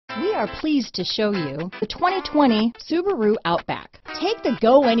We are pleased to show you the 2020 Subaru Outback. Take the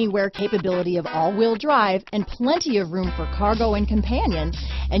go-anywhere capability of all-wheel drive and plenty of room for cargo and companions,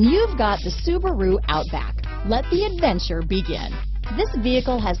 and you've got the Subaru Outback. Let the adventure begin. This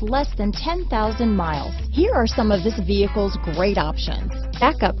vehicle has less than 10,000 miles. Here are some of this vehicle's great options: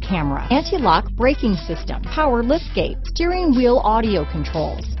 backup camera, anti-lock braking system, power liftgate, steering wheel audio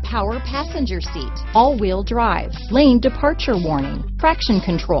controls, power passenger seat, all-wheel drive, lane departure warning, traction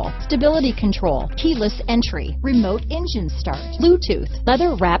control, stability control, keyless entry, remote engine start, Bluetooth,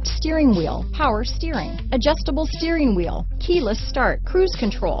 leather-wrapped steering wheel, power steering, adjustable steering wheel, keyless start, cruise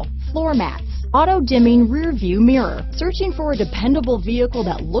control, floor mats, auto-dimming rear view mirror. Searching for a dependable vehicle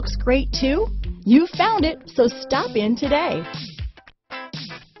that looks great too? You found it, so stop in today.